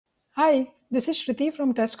Hi, this is Shruti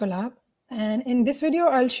from Test Collab, and in this video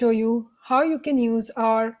I'll show you how you can use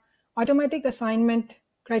our automatic assignment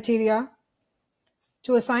criteria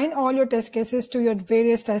to assign all your test cases to your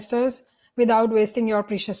various testers without wasting your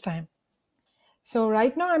precious time. So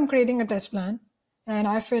right now I'm creating a test plan and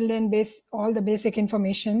I filled in all the basic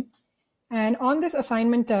information, and on this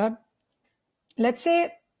assignment tab, let's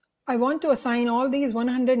say I want to assign all these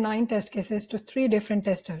 109 test cases to 3 different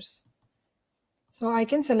testers. So I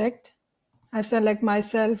can I've select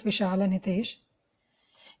myself, Vishal and Hitesh.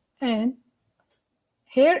 And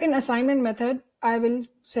here in assignment method, I will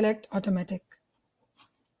select automatic.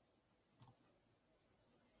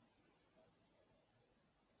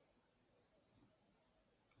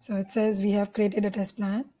 So it says we have created a test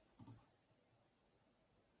plan.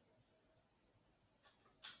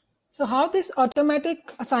 So how this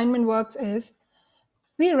automatic assignment works is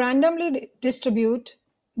we randomly distribute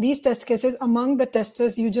these test cases among the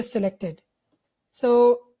testers you just selected.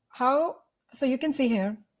 So you can see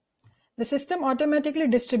here, the system automatically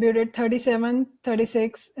distributed 37,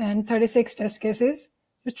 36, and 36 test cases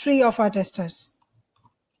to 3 of our testers.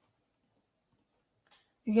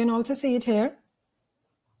 You can also see it here.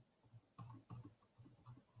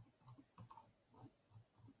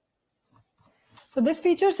 So this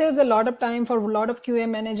feature saves a lot of time for a lot of QA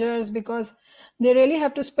managers because they really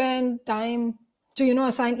have to spend time to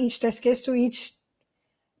assign each test case to each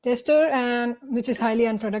tester, and which is highly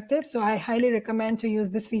unproductive. So I highly recommend to use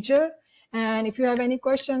this feature. And if you have any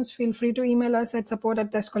questions, feel free to email us at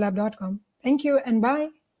support@testcollab.com. Thank you and bye.